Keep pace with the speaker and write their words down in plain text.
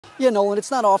Yeah, Nolan, it's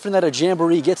not often that a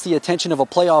jamboree gets the attention of a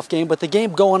playoff game, but the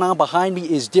game going on behind me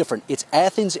is different. It's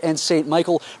Athens and St.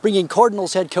 Michael, bringing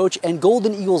Cardinals head coach and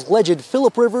Golden Eagles legend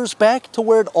Philip Rivers back to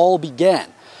where it all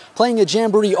began. Playing a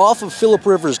jamboree off of Philip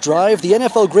Rivers Drive, the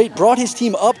NFL great brought his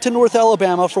team up to North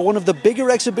Alabama for one of the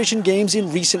bigger exhibition games in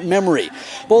recent memory.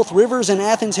 Both Rivers and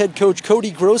Athens head coach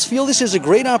Cody Gross feel this is a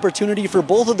great opportunity for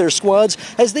both of their squads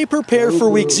as they prepare for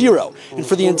Week 0. And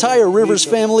for the entire Rivers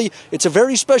family, it's a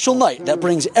very special night that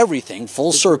brings everything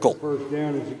full circle.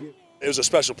 It was a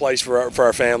special place for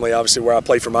our family, obviously, where I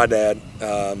played for my dad.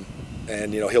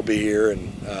 And he'll be here,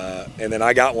 and then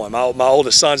I got one. My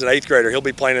oldest son's an 8th grader. He'll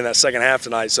be playing in that second half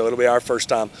tonight, so it'll be our first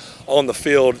time on the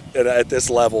field at this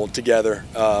level together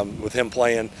with him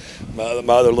playing. My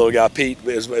other little guy, Pete,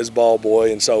 is ball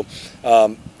boy, and so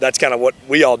that's kind of what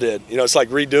we all did. It's like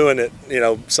redoing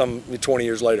it, some 20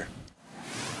 years later.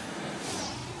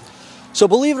 So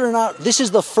believe it or not, this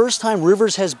is the first time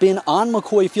Rivers has been on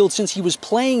McCoy Field since he was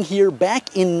playing here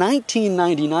back in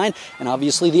 1999, and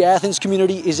obviously the Athens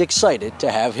community is excited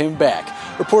to have him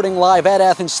back. Reporting live at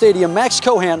Athens Stadium, Max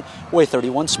Cohan, Way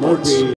 31 Sports.